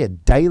need to be a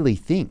daily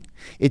thing.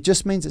 It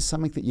just means it's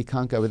something that you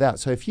can't go without.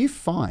 So if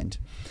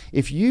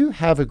you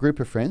have a group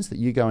of friends that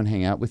you go and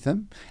hang out with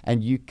them,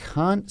 and you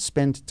can't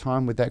spend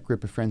time with that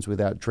group of friends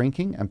without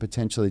drinking and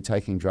potentially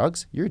taking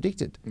drugs, you're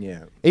addicted.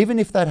 Yeah. Even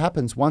if that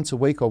happens once a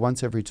week or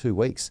once every 2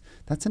 weeks,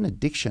 that's an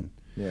addiction.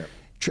 Yeah.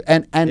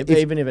 And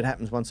even if it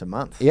happens once a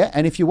month. Yeah,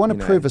 and if you want to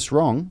prove us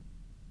wrong,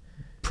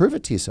 prove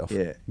it to yourself.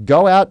 Yeah.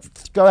 Go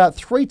out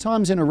 3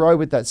 times in a row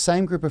with that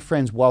same group of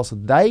friends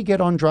whilst they get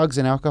on drugs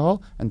and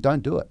alcohol, and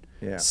don't do it.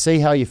 Yeah. See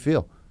how you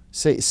feel.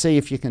 See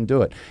if you can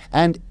do it.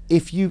 And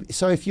if you're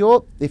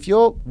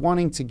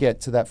wanting to get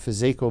to that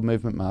physique or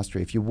movement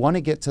mastery, if you want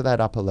to get to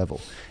that upper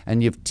level,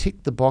 and you've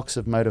ticked the box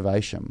of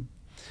motivation,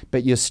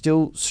 but you're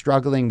still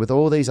struggling with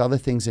all these other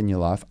things in your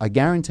life, I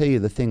guarantee you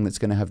the thing that's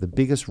going to have the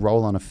biggest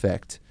roll-on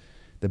effect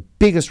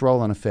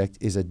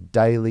is a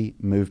daily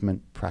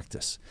movement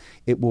practice.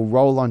 It will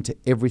roll on to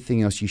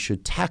everything else. You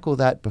should tackle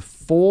that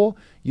before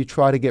you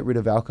try to get rid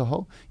of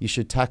alcohol. You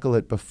should tackle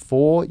it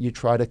before you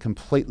try to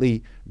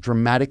completely,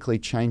 dramatically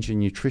change your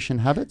nutrition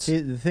habits.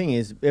 See, the thing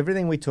is,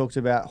 everything we talked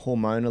about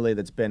hormonally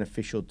that's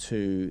beneficial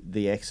to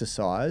the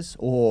exercise,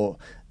 or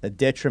a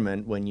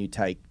detriment when you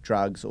take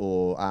drugs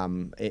or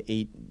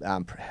eat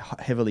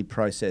heavily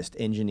processed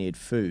engineered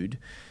food,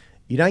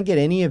 You don't get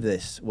any of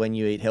this when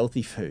you eat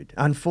healthy food.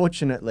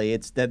 Unfortunately,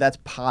 that's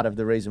part of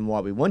the reason why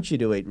we want you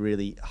to eat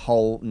really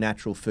whole,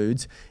 natural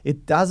foods.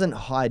 It doesn't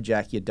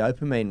hijack your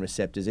dopamine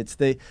receptors. It's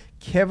the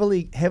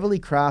heavily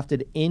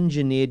crafted,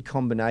 engineered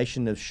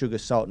combination of sugar,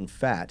 salt, and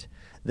fat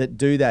that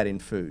do that in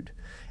food.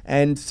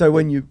 And so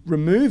when you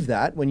remove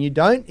that, when you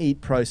don't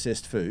eat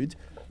processed foods,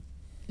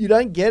 you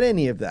don't get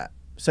any of that.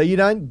 So you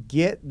don't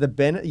get the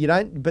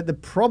benefit. But the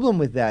problem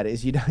with that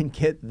is you don't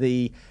get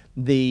the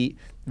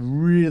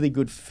really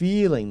good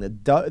feeling, the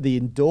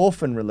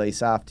endorphin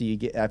release after you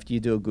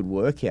do a good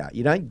workout.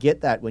 You don't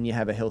get that when you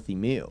have a healthy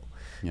meal.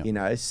 Yep. You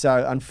know,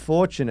 so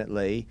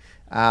unfortunately,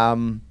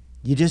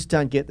 you just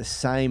don't get the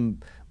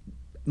same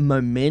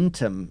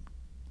momentum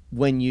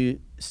when you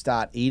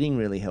start eating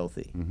really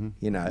healthy. Mm-hmm.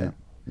 You know.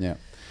 Yeah.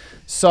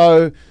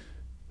 So,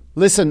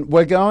 listen,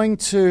 we're going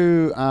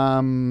to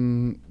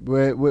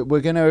we're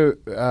going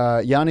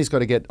to Yanni's got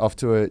to get off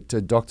to a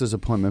doctor's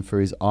appointment for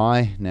his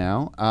eye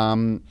now.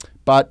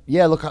 But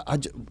yeah, look,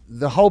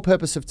 the whole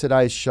purpose of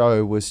today's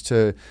show was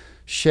to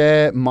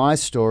share my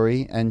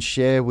story and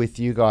share with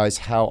you guys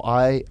how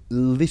I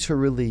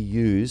literally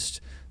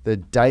used the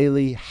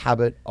daily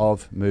habit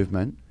of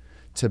movement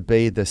to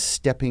be the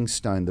stepping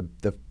stone,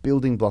 the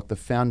building block, the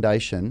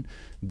foundation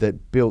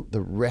that built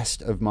the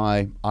rest of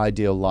my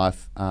ideal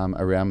life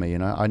around me. You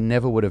know, I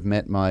never would have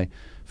met my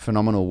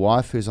phenomenal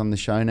wife who's on the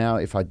show now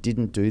if I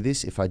didn't do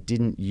this, if I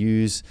didn't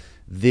use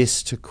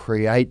this to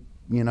create,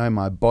 you know,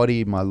 my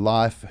body, my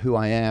life, who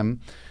I am,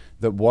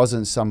 that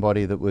wasn't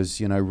somebody that was,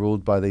 you know,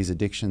 ruled by these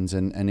addictions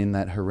and in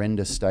that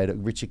horrendous state.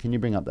 Richie, can you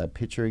bring up that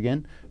picture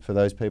again for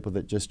those people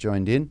that just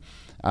joined in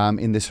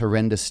this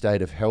horrendous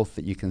state of health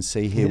that you can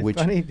see here? The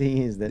funny thing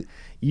is that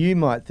you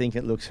might think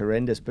it looks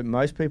horrendous, but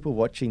most people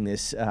watching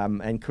this,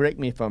 and correct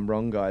me if I'm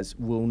wrong, guys,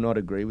 will not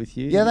agree with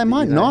you. Yeah, they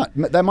might not.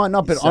 They might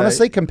not. But so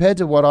honestly, compared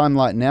to what I'm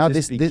like now,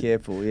 be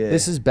careful. Yeah,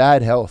 this is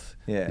bad health.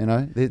 Yeah, you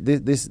know,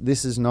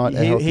 this is not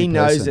a healthy He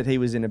knows person. that he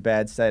was in a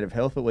bad state of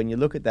health, but when you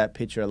look at that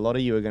picture, a lot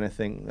of you are going to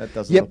think that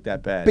doesn't look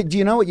that bad. But do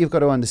you know what you've got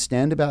to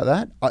understand about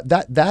that?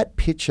 That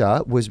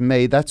picture was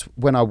me. That's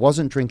when I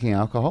wasn't drinking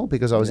alcohol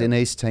because I was in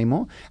East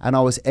Timor and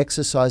I was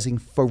exercising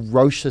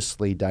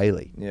ferociously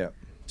daily. Yeah.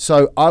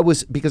 So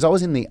because I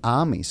was in the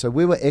army, so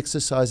we were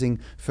exercising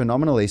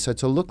phenomenally. So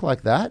to look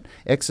like that,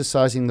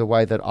 exercising the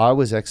way that I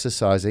was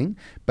exercising,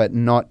 but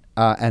not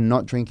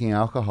drinking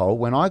alcohol,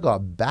 when I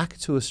got back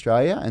to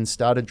Australia and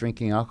started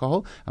drinking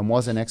alcohol and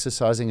wasn't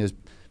exercising as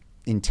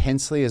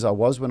intensely as I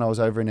was when I was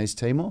over in East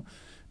Timor,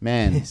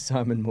 man.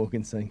 Simon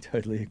Morgan saying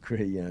totally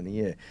agree,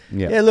 Yanni.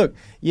 Yeah. Look.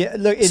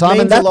 It Simon,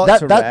 means a lot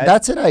to Rad.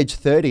 That's at age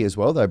 30 as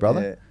well, though,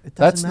 brother. Yeah. It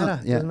doesn't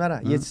matter. It doesn't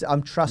matter. Yes,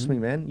 trust me,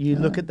 man. You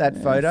look at that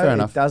photo.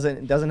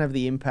 It doesn't have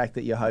the impact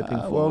that you're hoping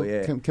for.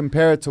 Well,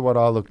 compare it to what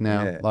I look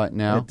now. Like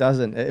now, it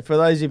doesn't. For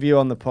those of you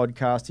on the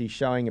podcast, he's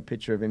showing a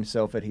picture of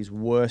himself at his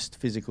worst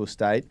physical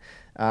state.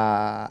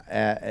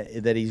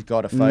 That he's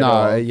got a photo.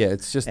 No, of. yeah,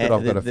 it's just that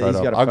I've got a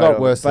photo. I got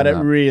worse, but it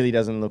really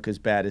doesn't look as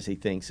bad as he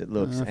thinks it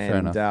looks.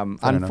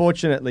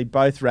 Unfortunately,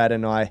 both Rad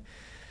and I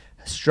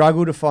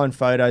struggle to find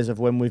photos of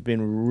when we've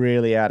been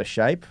really out of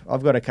shape.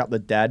 I've got a couple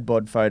of dad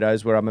bod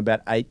photos where I'm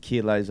about 8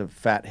 kilos of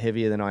fat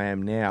heavier than I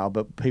am now,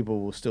 but people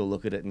will still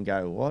look at it and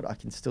go, "What? I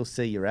can still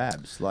see your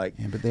abs." Like,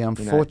 yeah, but the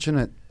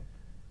unfortunate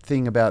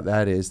thing about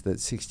that is that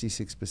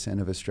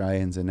 66% of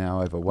Australians are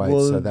now overweight,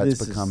 so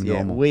that's become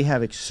normal. We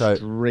have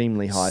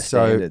extremely high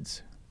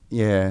standards.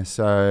 Yeah,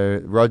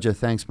 so Roger,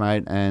 thanks,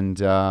 mate, and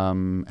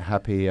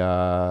happy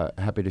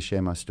to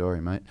share my story,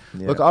 mate.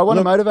 Yeah. Look, I want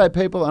to motivate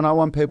people, and I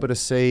want people to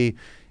see.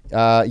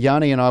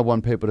 Yanni and I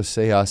want people to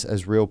see us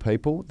as real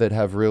people that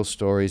have real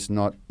stories,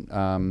 not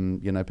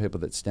people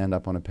that stand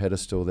up on a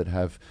pedestal that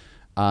have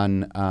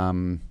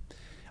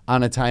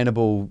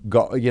unattainable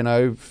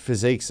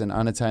physiques and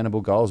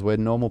unattainable goals. We're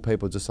normal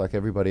people just like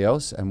everybody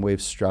else, and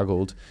we've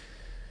struggled.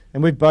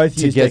 And we've both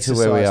used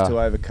exercise to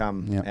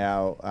overcome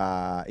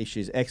our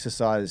issues.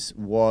 Exercise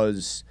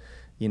was,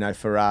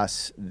 for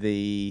us,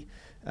 the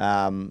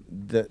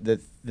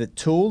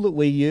tool that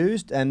we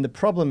used. And the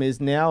problem is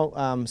now,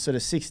 sort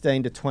of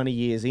 16 to 20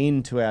 years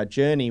into our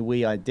journey,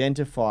 we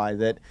identify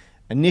that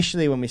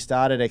initially when we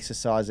started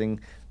exercising,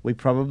 we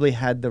probably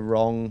had the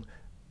wrong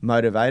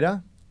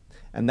motivator.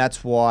 And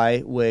that's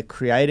why we're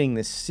creating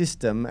this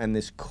system and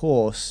this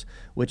course,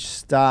 which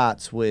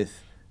starts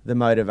with the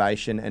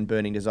motivation and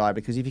burning desire.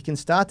 Because if you can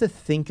start to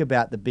think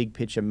about the big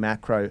picture,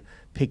 macro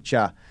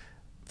picture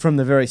from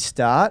the very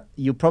start,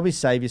 you'll probably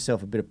save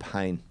yourself a bit of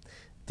pain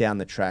down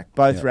the track.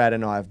 Both Rad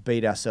and I have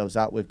beat ourselves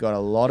up. We've got a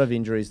lot of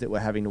injuries that we're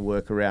having to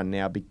work around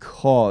now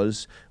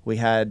because we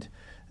had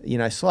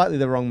slightly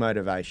the wrong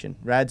motivation.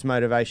 Rad's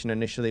motivation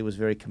initially was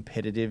very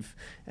competitive,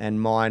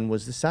 and mine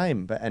was the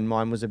same. And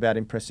mine was about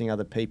impressing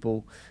other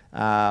people.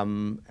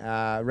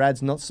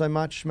 Rad's not so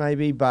much,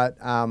 maybe, but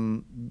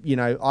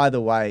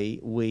either way,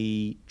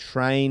 we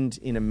trained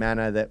in a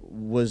manner that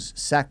was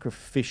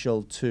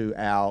sacrificial to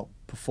our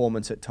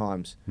performance at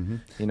times.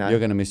 You know, You're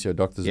going to miss your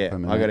doctor's yeah,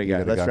 appointment. I got to mate. go.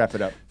 You gotta Let's wrap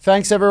it up.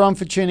 Thanks everyone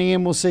for tuning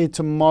in. We'll see you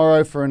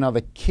tomorrow for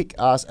another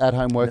kick-ass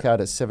at-home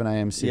workout at 7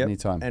 a.m. Sydney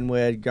time. And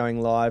we're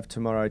going live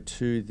tomorrow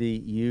to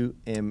the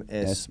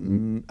UMS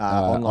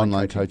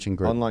online coaching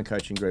group. Online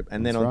coaching group.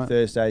 And That's then on right.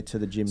 Thursday to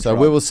the gym. So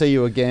tribe. we will see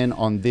you again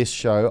on this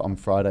show on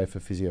Friday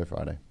for Physio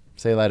Friday.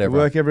 See you later, Good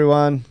work,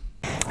 everyone.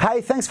 Hey,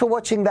 thanks for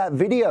watching that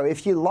video.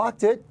 If you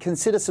liked it,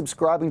 consider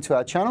subscribing to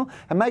our channel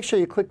and make sure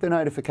you click the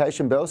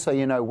notification bell so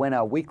you know when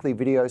our weekly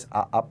videos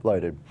are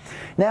uploaded.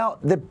 Now,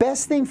 the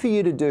best thing for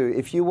you to do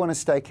if you want to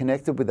stay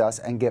connected with us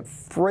and get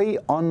free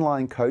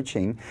online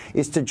coaching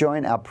is to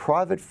join our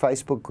private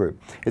Facebook group.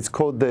 It's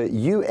called the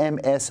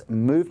UMS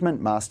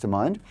Movement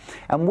Mastermind,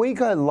 and we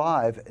go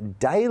live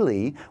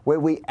daily where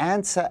we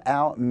answer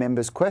our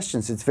members'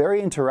 questions. It's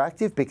very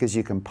interactive because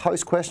you can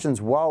post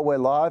questions while we're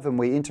live and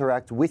we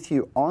interact with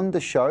you on the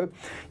show.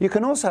 You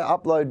can also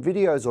upload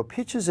videos or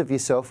pictures of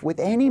yourself with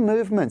any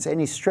movements,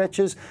 any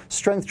stretches,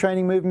 strength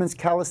training movements,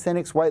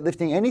 calisthenics,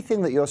 weightlifting,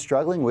 anything that you're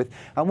struggling with,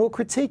 and we'll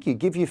critique you,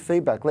 give you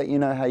feedback, let you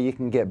know how you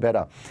can get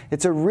better.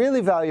 It's a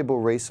really valuable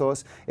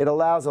resource. It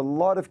allows a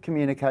lot of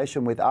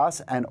communication with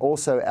us and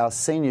also our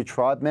senior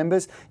tribe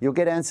members. You'll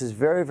get answers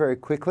very, very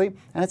quickly,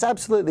 and it's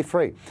absolutely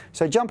free.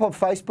 So jump on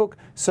Facebook,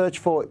 search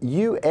for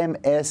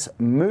UMS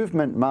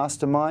Movement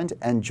Mastermind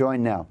and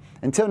join now.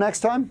 Until next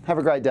time, have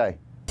a great day.